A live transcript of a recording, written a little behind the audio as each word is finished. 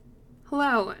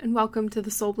Hello, and welcome to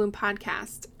the Soul Bloom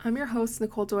Podcast. I'm your host,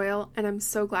 Nicole Doyle, and I'm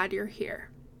so glad you're here.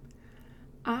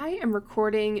 I am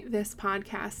recording this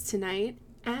podcast tonight,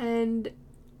 and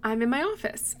I'm in my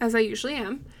office, as I usually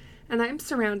am, and I'm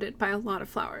surrounded by a lot of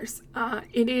flowers.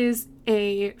 It is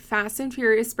a fast and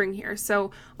furious spring here,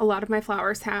 so a lot of my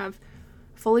flowers have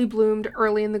fully bloomed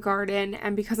early in the garden,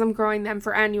 and because I'm growing them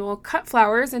for annual cut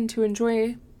flowers and to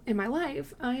enjoy in my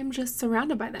life, I am just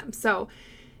surrounded by them. So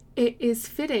it is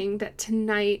fitting that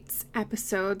tonight's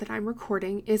episode that I'm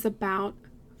recording is about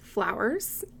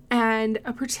flowers and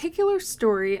a particular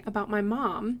story about my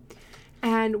mom.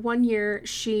 And one year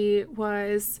she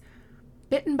was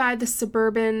bitten by the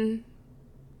suburban,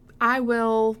 I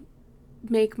will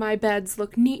make my beds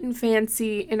look neat and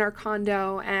fancy in our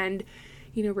condo and,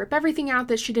 rip everything out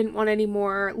that she didn't want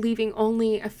anymore, leaving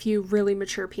only a few really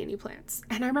mature peony plants.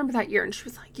 And I remember that year and she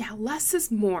was like, yeah, less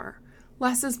is more.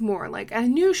 Less is more. Like, I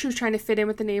knew she was trying to fit in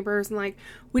with the neighbors, and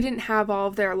we didn't have all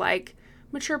of their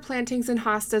mature plantings and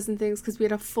hostas and things because we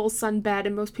had a full sun bed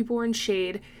and most people were in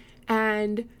shade.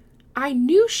 And I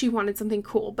knew she wanted something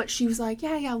cool, but she was like,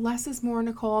 yeah, less is more,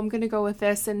 Nicole. I'm going to go with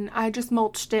this. And I just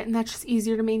mulched it, and that's just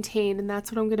easier to maintain, and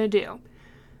that's what I'm going to do.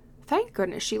 Thank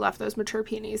goodness she left those mature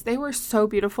peonies. They were so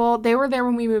beautiful. They were there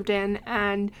when we moved in,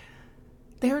 and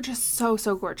they were just so,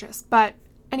 so gorgeous. But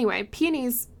anyway,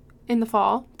 peonies in the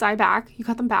fall die back. You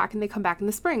cut them back and they come back in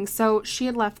the spring. So she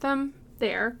had left them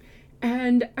there.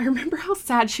 And I remember how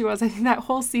sad she was. I think that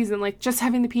whole season, just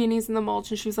having the peonies in the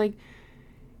mulch. And she was like,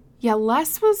 yeah,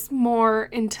 less was more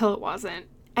until it wasn't.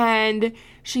 And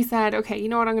she said, okay, you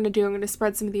know what I'm going to do? I'm going to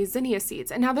spread some of these zinnia seeds.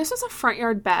 And now this was a front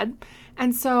yard bed.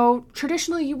 And so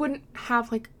traditionally you wouldn't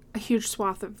have a huge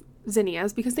swath of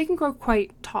zinnias because they can grow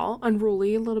quite tall,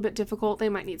 unruly, a little bit difficult. They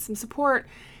might need some support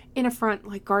in a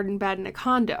front garden bed in a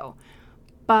condo.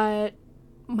 But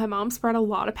my mom spread a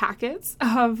lot of packets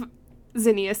of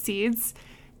zinnia seeds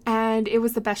and it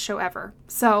was the best show ever.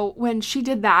 So when she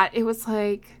did that, it was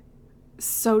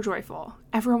so joyful.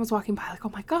 Everyone was walking by oh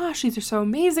my gosh, these are so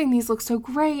amazing. These look so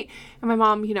great. And my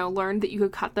mom, learned that you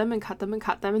could cut them and cut them and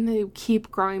cut them and they would keep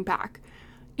growing back.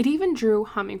 It even drew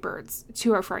hummingbirds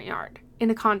to our front yard in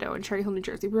a condo in Cherry Hill, New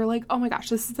Jersey. We were like, oh my gosh,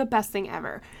 this is the best thing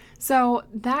ever. So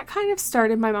that kind of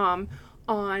started my mom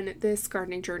on this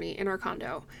gardening journey in our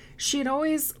condo. She had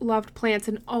always loved plants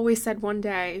and always said one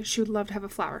day she would love to have a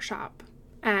flower shop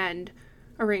and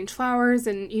arrange flowers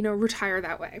and, retire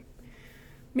that way.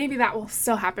 Maybe that will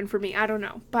still happen for me. I don't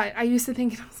know. But I used to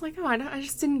think, I was like, oh, I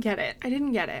just didn't get it. I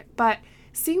didn't get it. But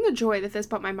seeing the joy that this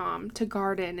brought my mom to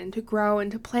garden and to grow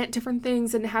and to plant different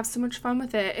things and to have so much fun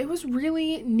with it, it was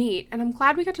really neat. And I'm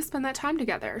glad we got to spend that time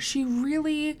together. She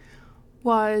really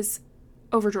was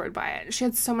overjoyed by it. She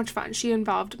had so much fun. She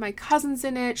involved my cousins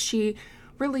in it. She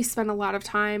really spent a lot of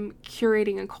time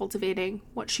curating and cultivating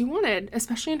what she wanted,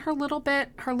 especially in her little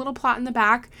plot in the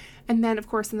back, and then of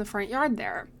course in the front yard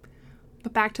there.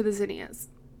 But back to the zinnias.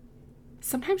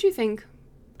 Sometimes you think,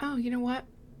 oh, you know what?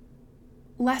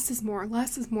 Less is more.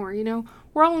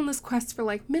 We're all on this quest for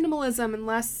minimalism and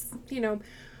less,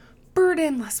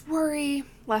 burden, less worry,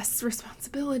 less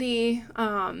responsibility.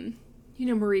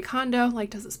 Marie Kondo,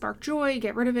 does it spark joy?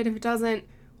 Get rid of it. If it doesn't,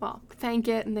 well, thank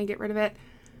it and then get rid of it.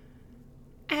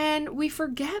 And we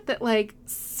forget that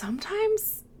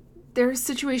sometimes there's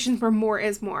situations where more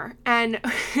is more. And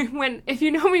if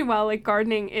you know me well,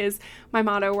 gardening is my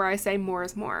motto where I say more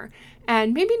is more.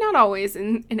 And maybe not always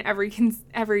in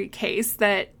every case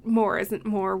that more isn't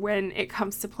more when it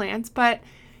comes to plants, but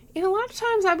in a lot of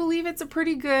times I believe it's a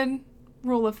pretty good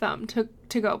rule of thumb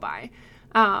to go by.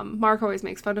 Mark always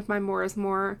makes fun of my more is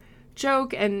more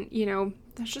joke, and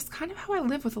that's just kind of how I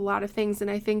live with a lot of things.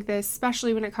 And I think this,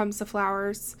 especially when it comes to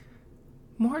flowers,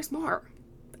 more is more.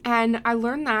 And I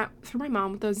learned that through my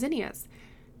mom with those zinnias.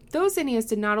 Those zinnias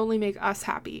did not only make us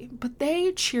happy, but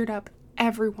they cheered up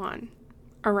everyone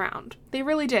around. They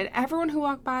really did. Everyone who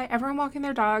walked by, everyone walking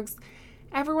their dogs,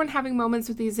 everyone having moments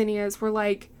with these zinnias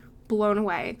were blown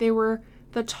away. They were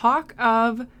the talk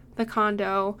of the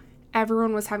condo.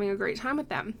 Everyone was having a great time with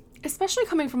them, especially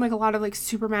coming from a lot of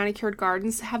super manicured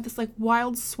gardens to have this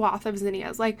wild swath of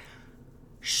zinnias.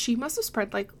 She must have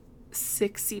spread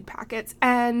 6 seed packets,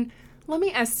 and let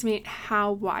me estimate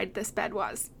how wide this bed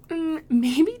was.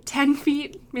 Maybe 10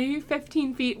 feet, maybe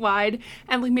 15 feet wide,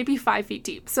 and maybe 5 feet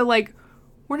deep. So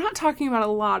we're not talking about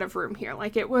a lot of room here.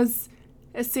 It was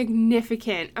a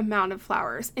significant amount of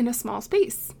flowers in a small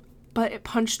space, but it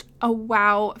punched a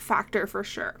wow factor for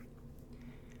sure.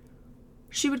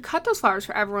 She would cut those flowers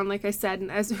for everyone, like I said,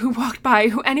 and as who walked by,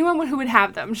 anyone who would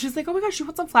have them. She's like, oh my gosh, you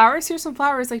want some flowers? Here's some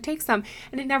flowers. Take some.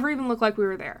 And it never even looked like we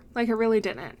were there. It really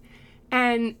didn't.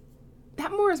 And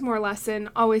that more is more lesson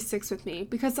always sticks with me,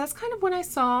 because that's kind of when I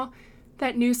saw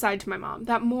that new side to my mom,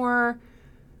 that more,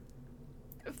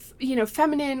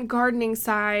 feminine gardening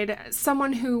side,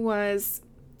 someone who was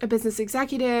a business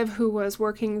executive, who was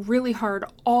working really hard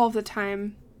all the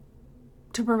time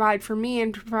to provide for me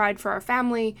and to provide for our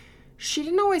family. She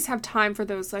didn't always have time for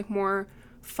those like more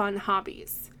fun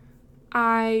hobbies.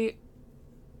 I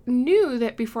knew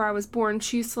that before I was born,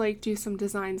 she used to like do some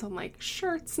designs on like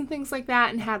shirts and things like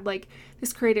that, and had like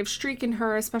this creative streak in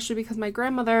her, especially because my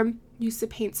grandmother used to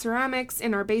paint ceramics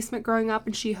in our basement growing up,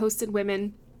 and she hosted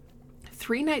women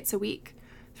 3 nights a week.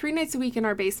 3 nights a week in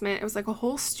our basement. It was like a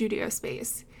whole studio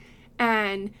space.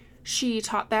 And she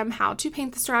taught them how to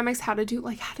paint the ceramics, how to do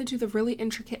the really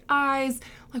intricate eyes,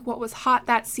 like what was hot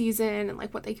that season, and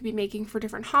like what they could be making for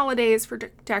different holidays, for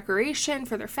decoration,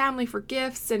 for their family, for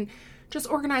gifts, and just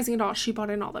organizing it all. She bought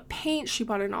in all the paint, she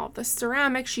bought in all the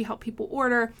ceramics, she helped people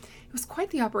order. It was quite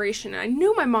the operation. And I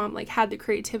knew my mom like had the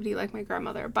creativity like my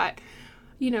grandmother, but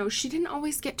she didn't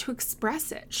always get to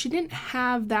express it. She didn't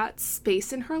have that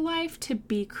space in her life to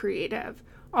be creative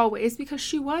always, because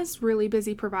she was really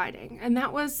busy providing, and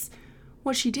that was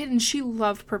what she did, and she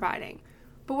loved providing.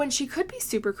 But when she could be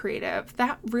super creative,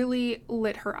 that really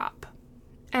lit her up.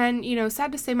 And,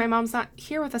 sad to say my mom's not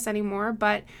here with us anymore,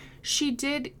 but she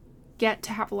did get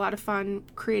to have a lot of fun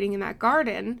creating in that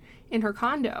garden in her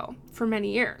condo for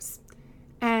many years.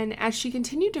 And as she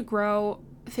continued to grow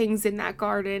things in that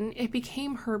garden, it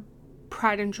became her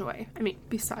pride and joy. I mean,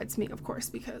 besides me, of course,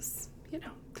 because,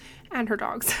 and her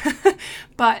dogs.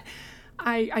 But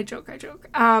I joke.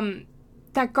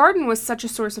 That garden was such a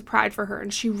source of pride for her,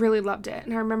 and she really loved it.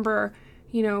 And I remember,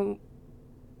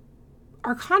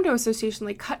 our condo association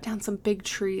like cut down some big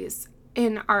trees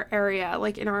in our area,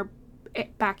 like in our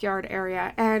backyard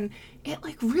area, and it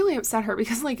like really upset her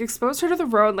because like exposed her to the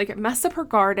road, like it messed up her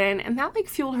garden, and that like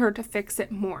fueled her to fix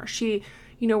it more. She,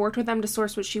 worked with them to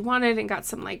source what she wanted and got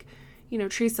some like,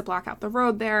 trees to block out the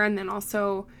road there, and then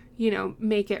also,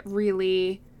 make it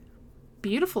really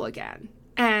beautiful again.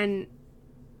 And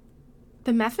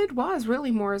the method was really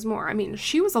more is more. I mean,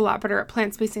 she was a lot better at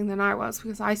plant spacing than I was,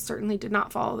 because I certainly do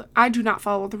not follow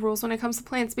the rules when it comes to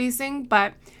plant spacing,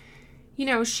 but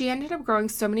she ended up growing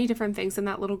so many different things in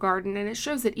that little garden, and it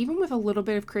shows that even with a little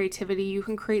bit of creativity, you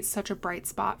can create such a bright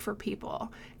spot for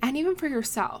people and even for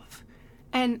yourself.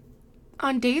 And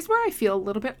on days where I feel a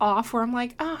little bit off, where I'm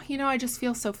like, I just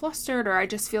feel so flustered, or I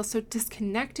just feel so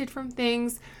disconnected from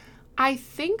things, I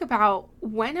think about,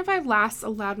 when have I last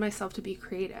allowed myself to be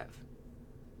creative?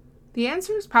 The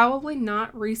answer is probably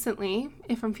not recently.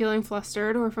 If I'm feeling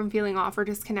flustered, or if I'm feeling off or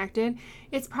disconnected,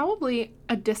 it's probably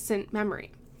a distant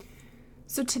memory.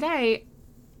 So today,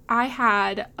 I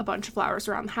had a bunch of flowers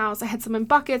around the house. I had some in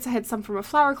buckets. I had some from a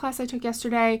flower class I took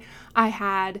yesterday. I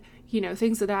had,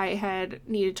 things that I had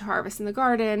needed to harvest in the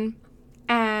garden.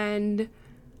 And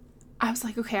I was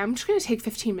like, okay, I'm just going to take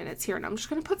 15 minutes here, and I'm just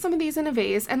going to put some of these in a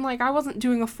vase. And like, I wasn't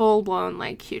doing a full blown,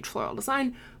 like, huge floral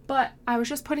design, but I was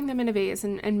just putting them in a vase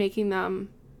and making them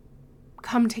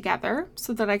come together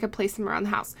so that I could place them around the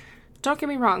house. Don't get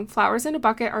me wrong, flowers in a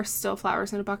bucket are still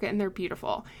flowers in a bucket, and they're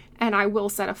beautiful. And I will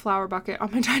set a flower bucket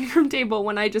on my dining room table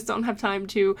when I just don't have time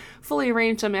to fully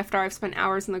arrange them after I've spent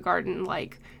hours in the garden,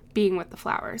 like, being with the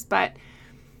flowers. But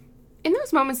in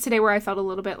those moments today where I felt a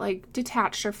little bit like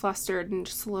detached or flustered and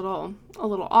just a little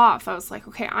off, I was like,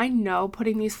 okay, I know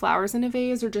putting these flowers in a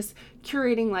vase, or just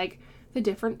curating like the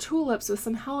different tulips with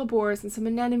some hellebores and some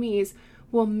anemones,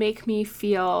 will make me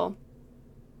feel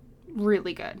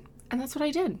really good. And that's what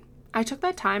I did. I took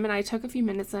that time, and I took a few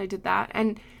minutes, and I did that.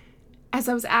 And as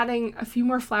I was adding a few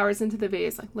more flowers into the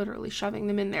vase, like literally shoving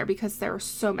them in there because there were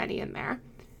so many in there,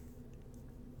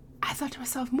 I thought to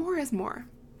myself, more is more,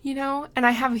 And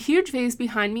I have a huge vase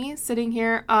behind me sitting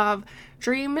here of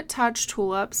Dream Touch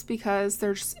tulips, because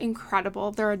they're just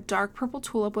incredible. They're a dark purple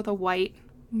tulip with a white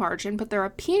margin, but they're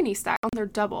a peony style. They're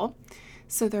double,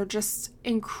 so they're just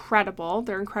incredible.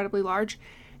 They're incredibly large.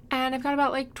 And I've got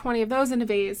about like 20 of those in a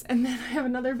vase. And then I have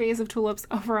another vase of tulips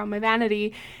over on my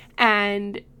vanity,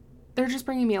 and they're just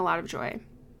bringing me a lot of joy.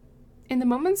 In the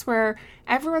moments where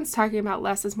everyone's talking about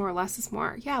less is more, less is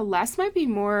more. Yeah, less might be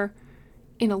more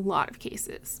in a lot of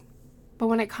cases. But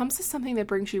when it comes to something that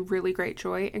brings you really great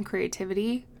joy and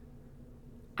creativity,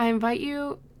 I invite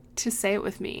you to say it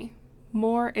with me.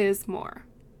 More is more.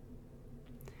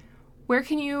 Where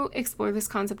can you explore this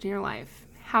concept in your life?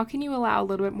 How can you allow a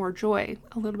little bit more joy,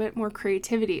 a little bit more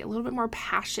creativity, a little bit more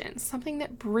passion, something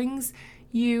that brings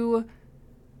you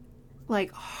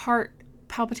like heart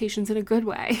palpitations in a good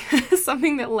way,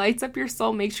 something that lights up your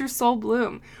soul, makes your soul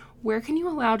bloom? Where can you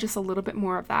allow just a little bit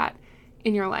more of that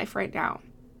in your life right now?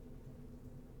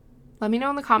 Let me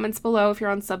know in the comments below if you're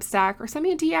on Substack, or send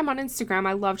me a DM on Instagram.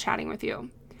 I love chatting with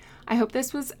you. I hope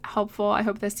this was helpful. I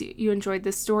hope you enjoyed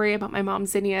this story about my mom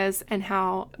zinnias and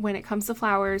how when it comes to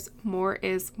flowers, more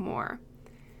is more.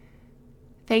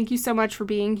 Thank you so much for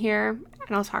being here,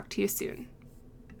 and I'll talk to you soon.